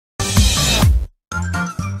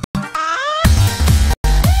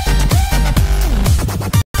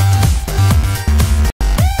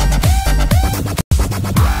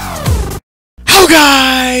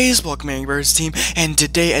guys, welcome to Angrybird's team, and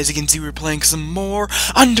today, as you can see, we're playing some more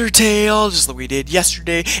Undertale, just like we did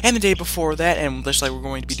yesterday, and the day before that, and just like we're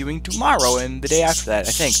going to be doing tomorrow, and the day after that,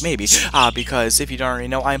 I think, maybe, because if you don't already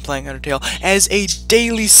know, I'm playing Undertale as a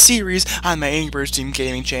daily series on my Angrybird's team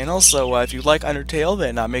gaming channel, so if you like Undertale,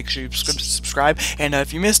 then make sure you subscribe, and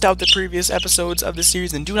if you missed out the previous episodes of the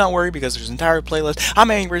series, then do not worry, because there's an entire playlist on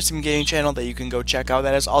my Angrybird's team gaming channel that you can go check out.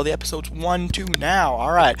 That has all the episodes 1 to now.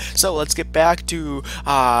 Alright, so let's get back to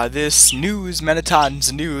this news,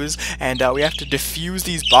 Metaton's news, and we have to defuse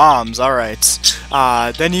these bombs. Alright,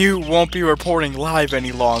 then you won't be reporting live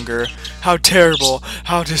any longer. How terrible,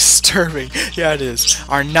 how disturbing. Yeah, it is.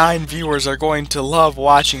 Our 9 viewers are going to love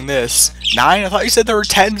watching this. 9? I thought you said there were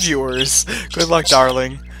 10 viewers. Good luck,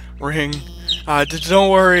 darling. Ring. Don't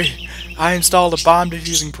worry, I installed a bomb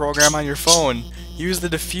defusing program on your phone. Use the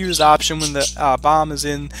defuse option when the bomb is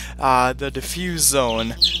in the defuse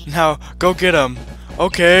zone. Now, go get him.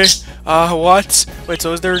 Okay. What? Wait,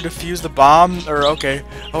 so is there a defuse the bomb? Or, okay.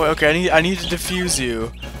 Oh, okay, I need to defuse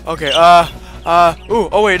you. Okay, ooh,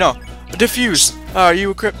 oh wait, no. Defuse.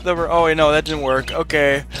 You equipped the... Oh wait, no, that didn't work.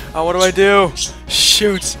 Okay. What do I do?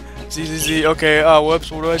 Shoot. Z. Okay,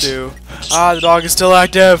 whoops, what do I do? The dog is still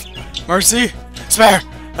active. Mercy. Spare.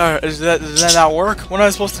 Does that not work? What am I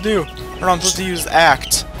supposed to do? Or no, I'm supposed to use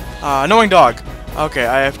act. Annoying dog. Okay,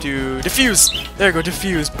 I have to defuse. There you go,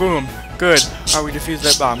 defuse. Boom. Good. Alright, we defused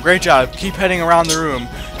that bomb. Great job. Keep heading around the room.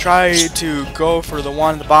 Try to go for the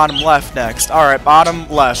one at the bottom left next. Alright, bottom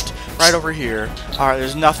left. Right over here. Alright,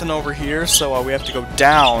 there's nothing over here, so we have to go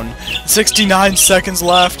down. 69 seconds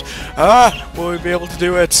left. Will we be able to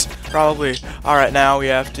do it? Probably. Alright, now we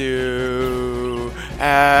have to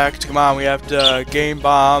act. Come on, we have to game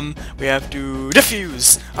bomb. We have to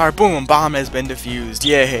defuse. Alright, boom, bomb has been defused.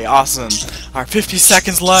 Yay, awesome. Alright, 50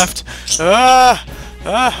 seconds left.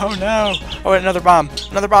 Oh no. Oh wait, another bomb.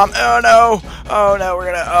 Another bomb. Oh no. Oh no,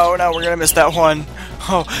 we're gonna miss that one.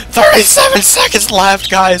 Oh, 37 seconds left,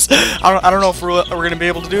 guys. I don't know if we're gonna be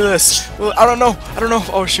able to do this. Well, I don't know.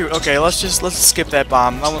 Oh shoot. Okay, let's skip that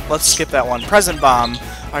bomb. Let's skip that one. Present bomb.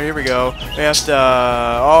 Alright, here we go. We have to,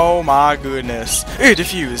 oh my goodness.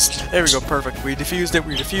 Defuse. There we go, perfect. We defused it.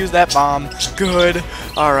 We defused that bomb. Good.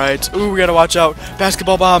 Alright. Ooh, we gotta watch out.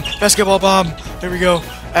 Basketball bomb. Basketball bomb. There we go.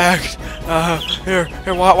 Act. Here.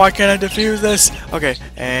 Why can't I defuse this? Okay.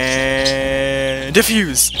 And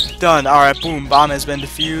defuse. Done. Alright, boom. Bomb has been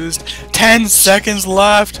defused. 10 seconds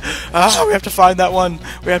left. We have to find that one.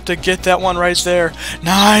 We have to get that one right there.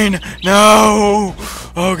 9. No.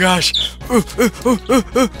 Oh gosh.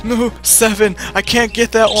 No. 7. I can't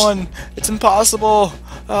get that one. It's impossible.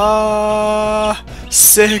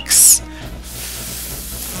 6.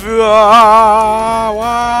 Why?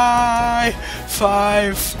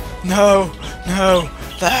 5. No.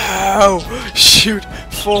 Shoot.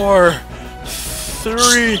 4.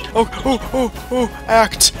 3. Oh.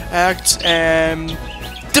 Act, and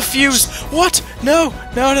defuse. What? No.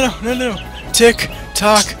 Tick,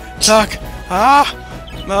 tock.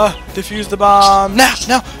 Defuse the bomb.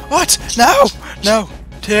 No. What? No.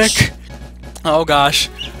 Tick. Oh gosh.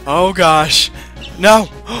 No.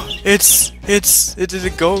 It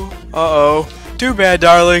didn't go. Uh-oh. Too bad,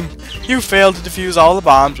 darling. You failed to defuse all the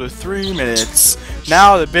bombs with 3 minutes.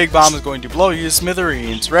 Now the big bomb is going to blow you to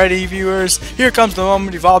smithereens. Ready, viewers? Here comes the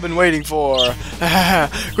moment you've all been waiting for.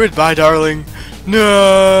 Goodbye, darling.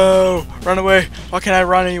 No! Run away. Why can't I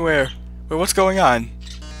run anywhere? Wait, what's going on?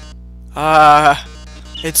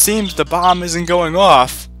 It seems the bomb isn't going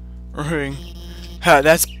off. Ring.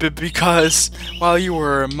 That's because while you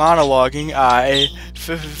were monologuing, I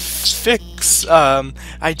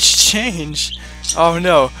changed. Oh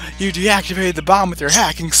no, you deactivated the bomb with your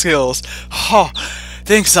hacking skills. Oh,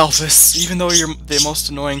 thanks, Elphys. Even though you're the most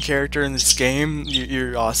annoying character in this game,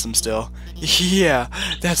 you're awesome still. Yeah,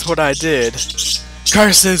 that's what I did.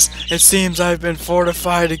 Curses! It seems I've been fooled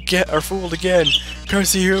again.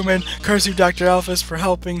 Curse you, human. Curse you, Dr. Elphys, for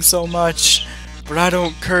helping so much. But I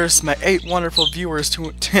don't curse my 8 wonderful viewers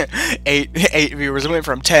to 8 viewers. It went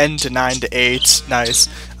from 10 to 9 to 8. Nice.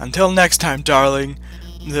 Until next time, darling.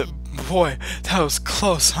 Boy, that was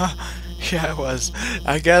close, huh? Yeah, it was.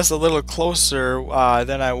 I guess a little closer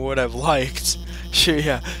than I would have liked. Sure,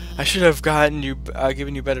 yeah. I should have given you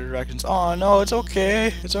better directions. Oh no, it's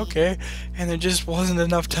okay. And there just wasn't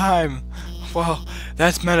enough time. Well,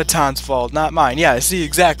 that's Metaton's fault, not mine. Yeah, see,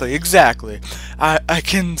 exactly. I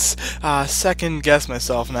can second guess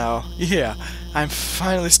myself now. Yeah, I'm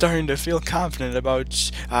finally starting to feel confident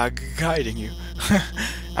about guiding you.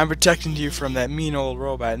 I'm protecting you from that mean old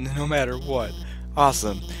robot, no matter what.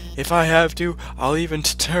 Awesome. If I have to, I'll even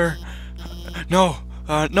No,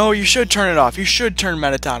 No, you should turn it off. You should turn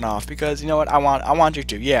Metaton off because you know what? I want you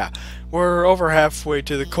to. Yeah, we're over halfway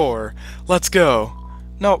to the core. Let's go.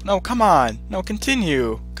 No, no, come on. No,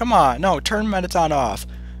 continue. Come on. No, turn Metaton off.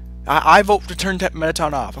 I vote to turn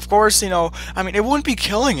Metaton off. Of course, you know, I mean, it wouldn't be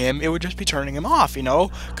killing him. It would just be turning him off, you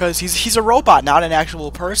know, because he's a robot, not an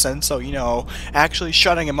actual person. So, you know, actually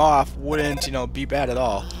shutting him off wouldn't, you know, be bad at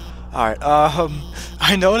all. All right.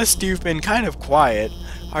 I noticed you've been kind of quiet.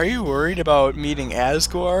 Are you worried about meeting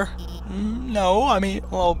Asgore? No, I mean,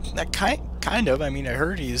 well, that kind of. I mean, I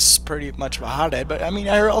heard he's pretty much of a hothead, but I mean,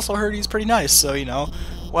 I also heard he's pretty nice, so, you know.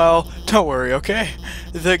 Well, don't worry, okay?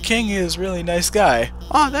 The king is a really nice guy.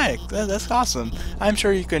 Oh, thanks. That's awesome. I'm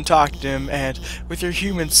sure you can talk to him, and with your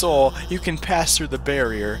human soul, you can pass through the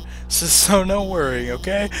barrier. So no worry,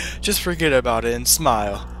 okay? Just forget about it and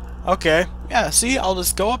smile. Okay, yeah, see, I'll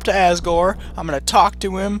just go up to Asgore, I'm gonna talk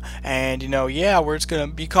to him, and, you know, yeah, we're just gonna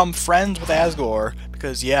become friends with Asgore,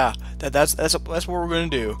 because, yeah, that's what we're gonna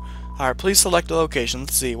do. Alright, please select a location.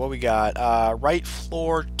 Let's see, what we got, right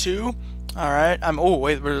floor 2, alright, oh,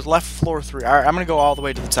 wait, there's left floor 3, alright, I'm gonna go all the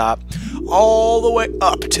way to the top, all the way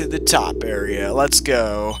up to the top area, let's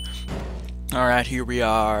go. Alright, here we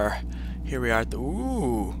are,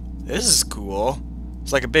 ooh, this is cool,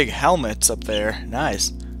 it's like a big helmet up there,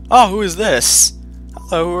 nice. Oh, who is this?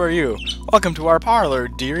 Hello, who are you? Welcome to our parlor,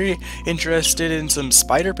 dearie. Interested in some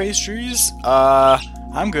spider pastries?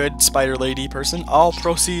 I'm good, spider lady person. All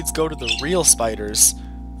proceeds go to the real spiders.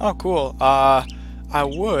 Oh, cool. I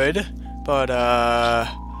would, but,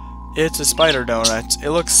 it's a spider donut.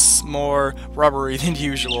 It looks more rubbery than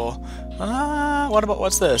usual.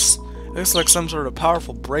 What's this? It looks like some sort of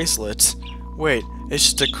powerful bracelet. Wait,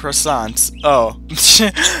 it's just a croissant. Oh.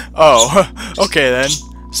 Oh, okay then.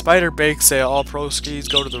 Spider bake sale, all proceeds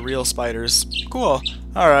go to the real spiders. Cool.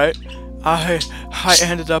 Alright. I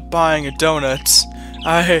ended up buying a donut.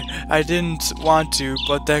 I didn't want to,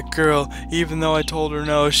 but that girl, even though I told her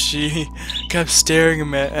no, she kept staring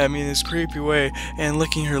at me in this creepy way and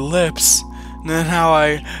licking her lips. And then now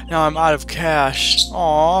I'm out of cash.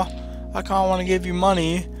 Aw, I kinda wanna give you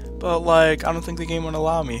money, but like I don't think the game would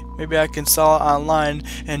allow me. Maybe I can sell it online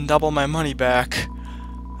and double my money back.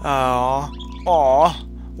 Aw.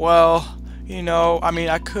 Well, you know, I mean,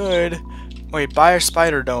 I could. Wait, buy a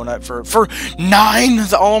spider donut for 9?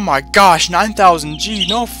 Oh my gosh, 9,000 G.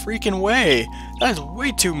 No freaking way. That is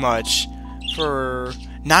way too much for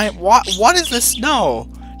 9. What is this? No,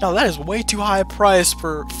 that is way too high a price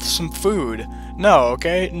for some food. No,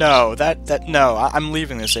 okay, no, no. I'm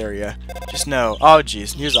leaving this area. Just no. Oh,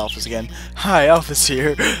 jeez, here's Alphys again. Hi, Alphys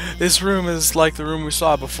here. This room is like the room we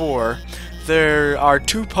saw before. There are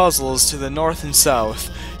 2 puzzles to the north and south.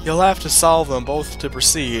 You'll have to solve them both to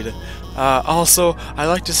proceed. Also, I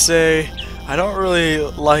like to say, I don't really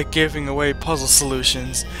like giving away puzzle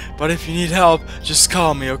solutions, but if you need help, just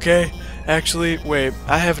call me, okay? Actually, wait,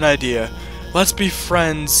 I have an idea. Let's be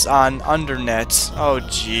friends on Undernet. Oh,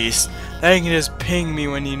 jeez. Then you can just ping me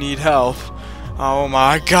when you need help. Oh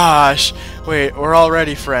my gosh. Wait, we're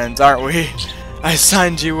already friends, aren't we? I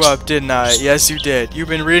signed you up, didn't I? Yes, you did. You've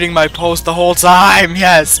been reading my post the whole time,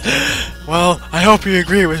 yes! Well, I hope you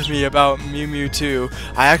agree with me about Mew Mew 2.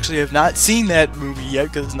 I actually have not seen that movie yet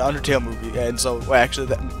because it's an Undertale movie, and so, well, actually,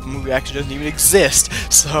 that movie actually doesn't even exist.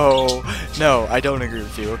 So, no, I don't agree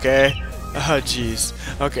with you, okay? Oh, jeez.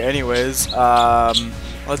 Okay, anyways,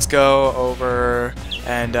 let's go over,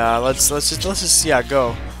 and, let's just, yeah,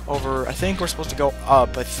 go over. I think we're supposed to go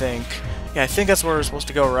up, I think. Yeah, I think that's where we're supposed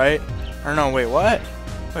to go, right? Or no, wait, what?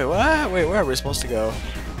 Wait, what? Wait, where are we supposed to go?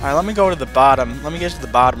 Alright, let me go to the bottom. Let me get to the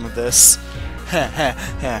bottom of this.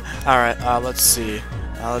 Alright, let's see.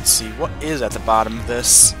 What is at the bottom of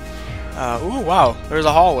this? Ooh, wow. There's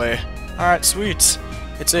a hallway. Alright, sweet.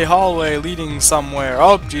 It's a hallway leading somewhere.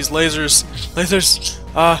 Oh, geez, lasers. Lasers.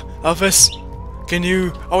 Alphys, can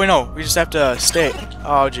you... Oh, wait, no. We just have to stay.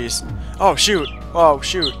 Oh, jeez. Oh, shoot. Oh,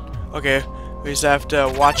 shoot. Okay. We just have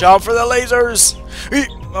to watch out for the lasers.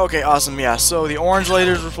 Okay, awesome, yeah. So the orange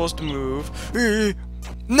lasers were supposed to move.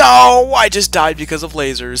 No! I just died because of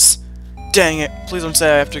lasers. Dang it. Please don't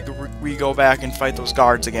say I have to go back and fight those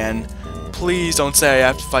guards again. Please don't say I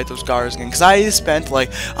have to fight those guards again. Because I spent,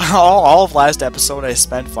 like, all of last episode I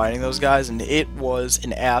spent fighting those guys, and it was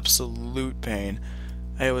an absolute pain.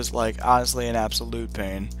 It was, like, honestly an absolute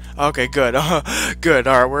pain. Okay, good. Good.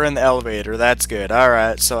 Alright, we're in the elevator. That's good.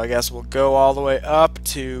 Alright, so I guess we'll go all the way up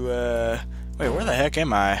to, wait, where the heck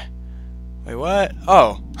am I? Wait, what?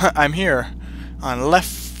 Oh, I'm here. On left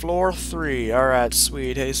floor 3. Alright,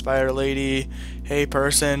 sweet. Hey, spider lady. Hey,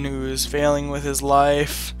 person who's failing with his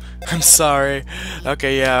life. I'm sorry.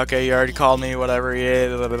 Okay, yeah, okay, you already called me, whatever.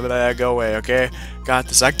 Yeah, blah, blah, blah, blah, go away, okay? Got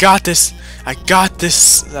this. I got this. I got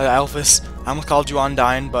this, Alphys. I almost called you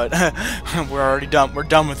Undyne, but we're already done. We're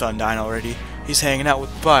done with Undyne already. He's hanging out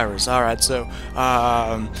with Virus. Alright, so,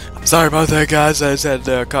 I'm sorry about that, guys. I just had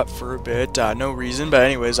to cut for a bit. No reason, but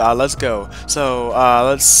anyways, let's go. So,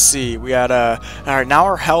 let's see. We had, alright, now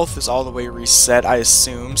our health is all the way reset, I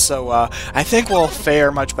assume. So, I think we'll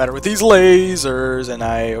fare much better with these lasers, and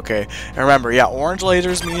okay. And remember, yeah, orange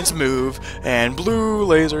lasers means move, and blue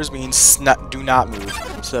lasers means do not move.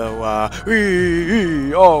 So,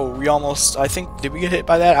 we almost, I think, did we get hit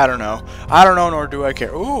by that? I don't know. I don't know, nor do I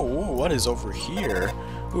care. Ooh, what is over here?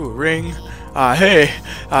 Ooh, ring. Hey,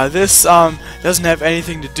 this, doesn't have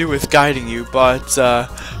anything to do with guiding you, but,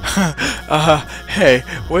 hey,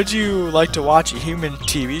 would you like to watch a human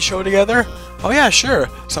TV show together? Oh yeah, sure,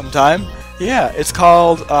 sometime. Yeah, it's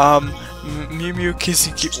called, Mew Mew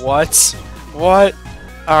Kissy Kissy, what?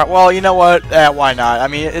 Alright, well, you know what, why not? I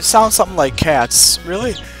mean, it sounds something like Cats.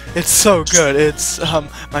 Really? It's so good. It's,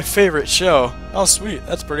 my favorite show. Oh, sweet,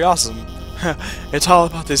 that's pretty awesome. It's all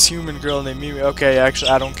about this human girl named Mimi. Okay, actually,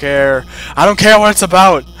 I don't care. I don't care what it's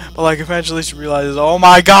about. But like, eventually she realizes, oh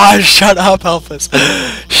my gosh, shut up, Alphys.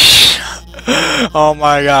 Oh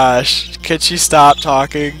my gosh, can she stop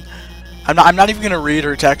talking? I'm not even gonna read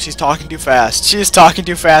her text. She's talking too fast. She's talking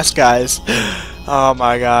too fast, guys. Oh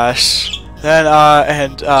my gosh. Then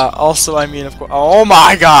also, I mean, of course. Oh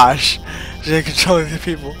my gosh, she's controlling the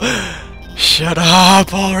people. Shut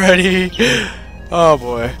up already. Oh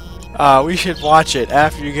boy. We should watch it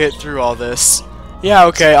after you get through all this. Yeah,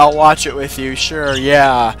 okay, I'll watch it with you, sure,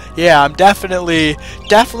 yeah. Yeah, I'm definitely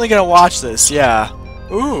gonna watch this, yeah.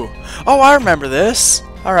 Ooh. Oh, I remember this.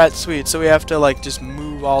 Alright, sweet. So we have to, like, just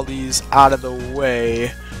move all these out of the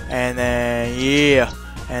way. And then, yeah.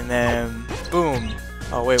 And then, boom.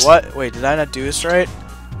 Oh, wait, what? Wait, did I not do this right?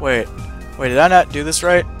 Wait, did I not do this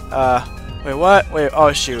right? Wait, what? Wait,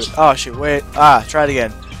 oh, shoot. Oh, shoot, wait. Try it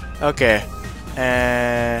again. Okay.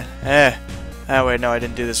 Oh wait, no, I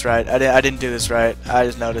didn't do this right. I didn't do this right. I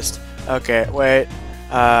just noticed. Okay, wait.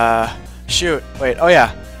 Shoot. Wait. Oh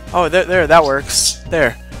yeah. Oh, there. That works.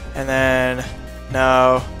 There. And then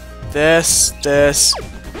no. This.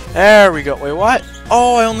 There we go. Wait, what?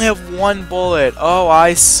 Oh, I only have one bullet. Oh,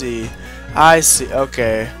 I see.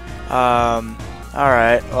 Okay. All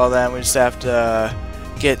right. Well, then we just have to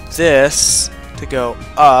get this to go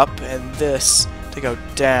up and this to go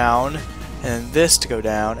down. And this to go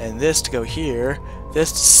down, and this to go here,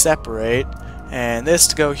 this to separate, and this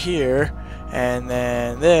to go here, and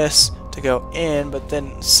then this to go in, but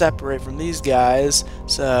then separate from these guys,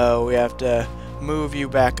 so we have to move you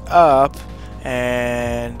back up,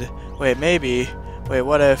 and wait, maybe, wait,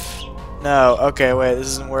 what if, no, okay, wait, this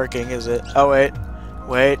isn't working, is it? Oh,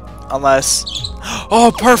 wait, unless,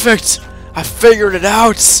 oh, perfect! I figured it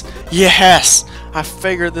out! Yes! I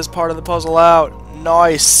figured this part of the puzzle out.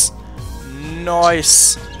 Nice!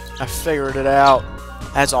 Nice! I figured it out.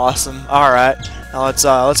 That's awesome. Alright. Now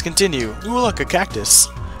let's continue. Ooh, look, a cactus.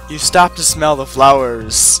 You stop to smell the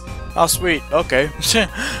flowers. Oh, sweet. Okay.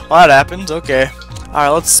 Well, that happens. Okay.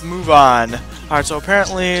 Alright, let's move on. Alright, so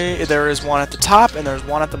apparently there is one at the top and there's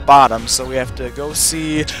one at the bottom. So we have to go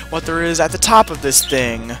see what there is at the top of this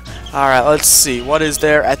thing. Alright, let's see. What is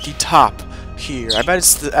there at the top here? I bet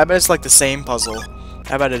it's like the same puzzle.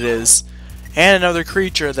 I bet it is. And another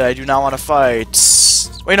creature that I do not want to fight.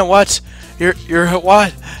 Wait, no, what? You're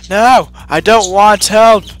what? No, I don't want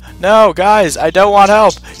help. No, guys, I don't want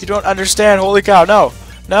help. You don't understand. Holy cow, no.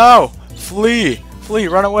 No, flee,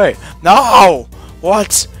 run away. No,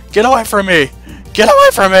 what? Get away from me. Get away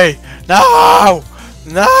from me. No,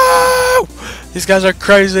 no. These guys are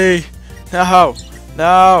crazy. No,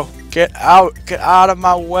 get out of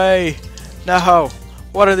my way. No,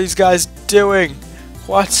 what are these guys doing?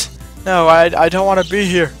 What? No, I don't want to be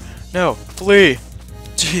here. No, flee.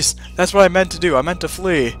 Jeez, that's what I meant to do. I meant to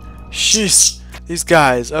flee. Jeez, these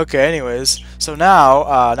guys. Okay, anyways. So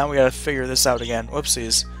now we gotta figure this out again.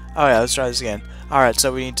 Whoopsies. Oh yeah, let's try this again. Alright,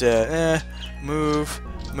 so we need to, move.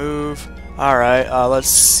 Alright, let's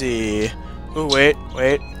see. Ooh, wait,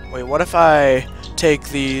 what if I take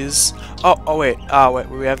these? Oh, wait,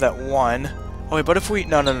 we have that one. Oh, wait, but if we,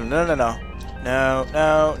 no.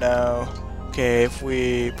 Okay, if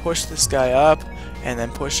we push this guy up and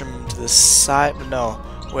then push him to the side, no,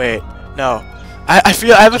 wait, no. I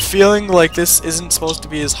have a feeling like this isn't supposed to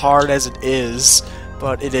be as hard as it is,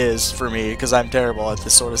 but it is for me because I'm terrible at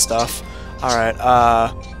this sort of stuff. All right,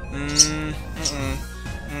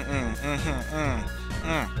 Sure.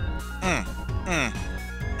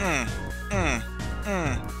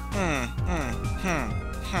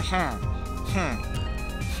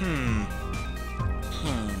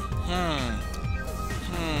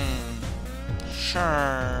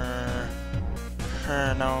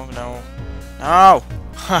 No. No!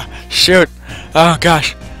 Huh, shoot! Oh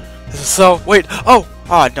gosh. This is so... Wait! Oh!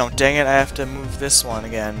 Oh, no, dang it, I have to move this one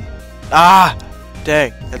again. Ah!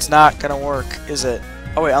 Dang, it's not gonna work, is it?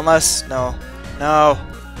 Oh wait, unless... No. No!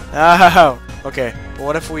 No! Okay, but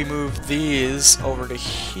what if we move these over to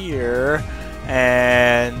here,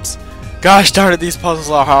 and... Gosh darn it, these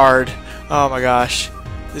puzzles are hard. Oh my gosh.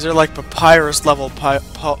 These are like papyrus level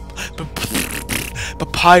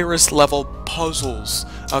papyrus level puzzles.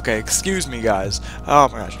 Okay, excuse me guys. Oh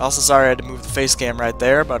my gosh. Also sorry I had to move the face cam right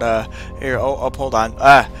there, but here, hold on.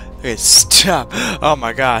 Okay, stop. Oh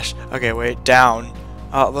my gosh. Okay, wait, down.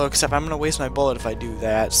 Look, except I'm gonna waste my bullet if I do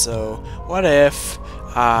that, so what if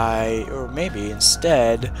or maybe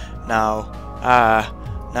instead, no,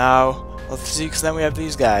 let's see, because then we have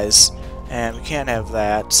these guys, and we can't have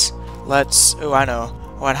that. Let's, oh, I know.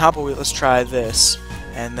 Oh, and how about let's try this,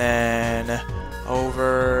 and then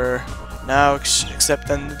over, no, except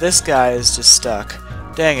then this guy is just stuck.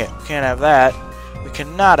 Dang it, we can't have that. We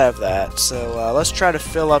cannot have that, so let's try to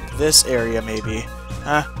fill up this area maybe.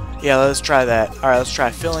 Huh? Yeah, let's try that. Alright, let's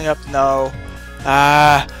try filling up, no.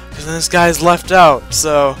 Because then this guy's left out,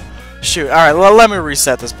 so, shoot. Alright, let me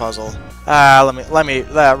reset this puzzle. Let me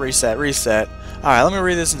reset. Alright, let me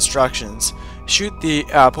read this instructions. Shoot the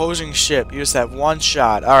opposing ship. You just have one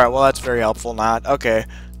shot. Alright, well that's very helpful, not. Okay.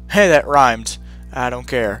 Hey, that rhymed. I don't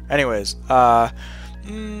care. Anyways,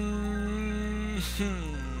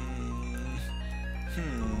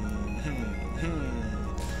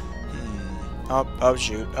 Oh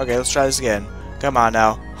shoot. Okay, let's try this again. Come on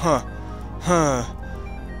now.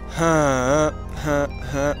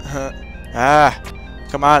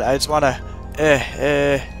 Come on, I just wanna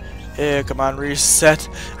come on, reset.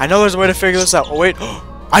 I know there's a way to figure this out. Oh wait,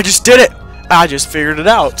 I just did it! I just figured it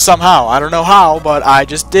out somehow. I don't know how, but I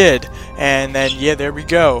just did. And then yeah, there we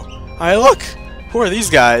go. Alright, look! Who are these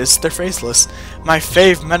guys? They're faceless. My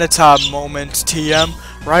fave Metaton moment, TM.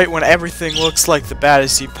 Right when everything looks like the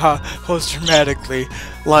baddest, he posts dramatically.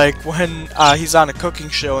 Like when he's on a cooking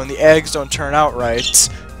show and the eggs don't turn out right.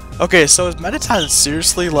 Okay, so is Metaton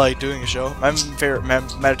seriously like doing a show? My favorite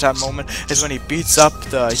Metaton moment is when he beats up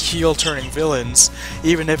the heel-turning villains,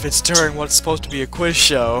 even if it's during what's supposed to be a quiz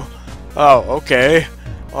show. Oh, okay.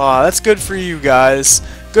 That's good for you guys.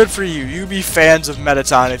 Good for you. You be fans of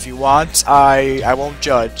Metaton if you want. I won't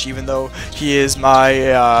judge, even though he is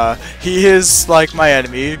my he is like my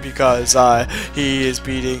enemy because he's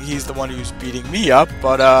the one who's beating me up.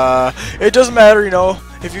 But it doesn't matter, you know.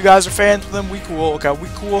 If you guys are fans of them, we cool. Okay, we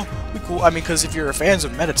cool. I mean, because if you're fans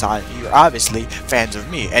of Metaton, you're obviously fans of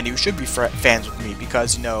me, and you should be fans of me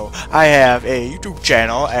because, you know, I have a YouTube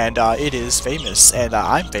channel and it is famous, and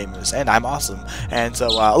I'm famous, and I'm awesome. And so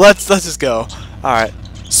let's just go. All right.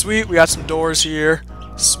 Sweet, we got some doors here.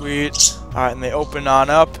 Sweet. Alright, and they open on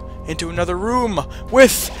up into another room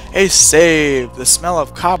with a save. The smell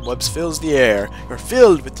of cobwebs fills the air. You're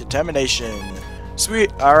filled with determination.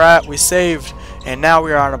 Sweet. Alright, we saved. And now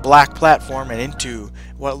we are on a black platform and into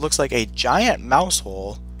what looks like a giant mouse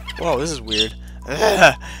hole. Whoa, this is weird.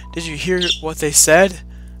 Ugh. Did you hear what they said?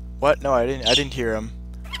 What? No, I didn't hear them.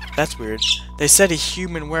 That's weird. They said a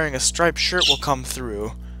human wearing a striped shirt will come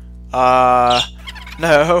through.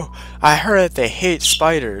 No, I heard that they hate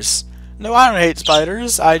spiders. No, I don't hate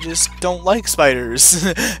spiders. I just don't like spiders.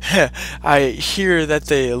 I hear that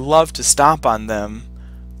they love to stomp on them.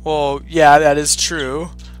 Well, yeah, that is true.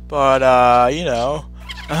 But, you know,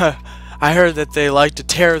 I heard that they like to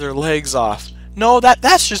tear their legs off. No,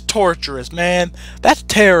 that's just torturous, man. That's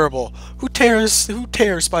terrible. Who tears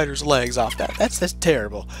spiders' legs off? That's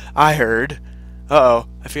terrible. I heard. Uh-oh.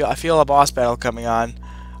 I feel a boss battle coming on.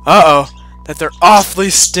 Uh-oh. That they're awfully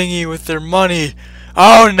stingy with their money.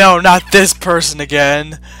 Oh no, not this person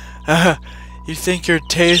again. You think your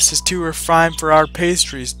taste is too refined for our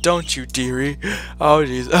pastries, don't you, dearie? Oh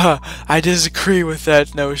jeez, I disagree with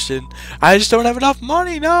that notion. I just don't have enough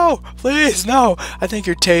money, no! Please, no! I think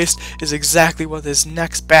your taste is exactly what this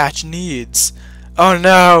next batch needs. Oh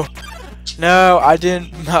no! No, I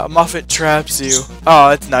didn't Muffet traps you. Oh,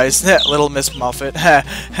 it's nice. Little Miss Muffet.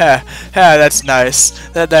 That's nice.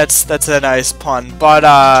 That's a nice pun. But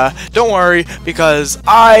don't worry, because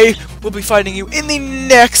I will be fighting you in the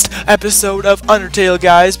next episode of Undertale,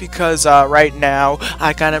 guys, because right now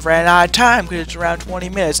I kind of ran out of time because it's around 20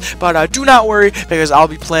 minutes. But do not worry, because I'll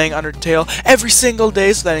be playing Undertale every single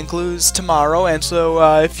day, so that includes tomorrow. And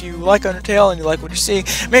so if you like Undertale and you like what you're seeing,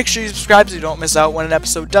 make sure you subscribe so you don't miss out when an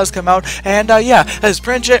episode does come out. And yeah, that is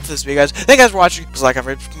pretty much it for this video, guys. Thank you guys for watching. Please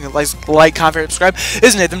like, comment, subscribe. This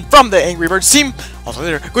is Nathan from the Angry Birds team. I'll see you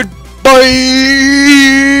later. Goodbye.